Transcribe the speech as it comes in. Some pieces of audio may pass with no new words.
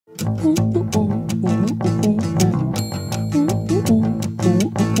Four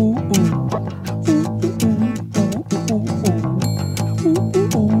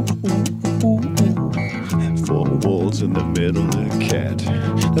walls in the middle, a cat.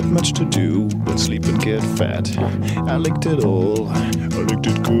 Not much to do but sleep and get fat. I licked it all, I licked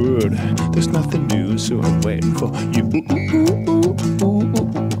it good. There's nothing new, so I'm waiting for you.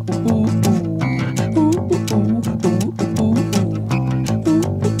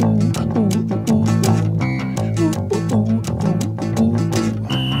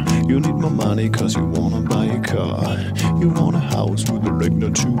 You need more money cause you wanna buy a car. You want a house with a lake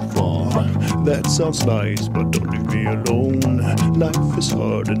not too far. That sounds nice, but don't leave me alone. Life is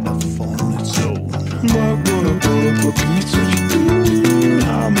hard enough on its own. But what about a pizza?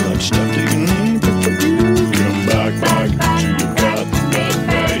 How much stuff do you need? Come back to your God, love me.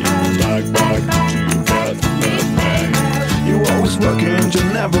 Back to your God, love me. You always working, you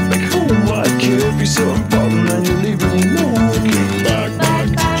never back home. Why can't it be so important?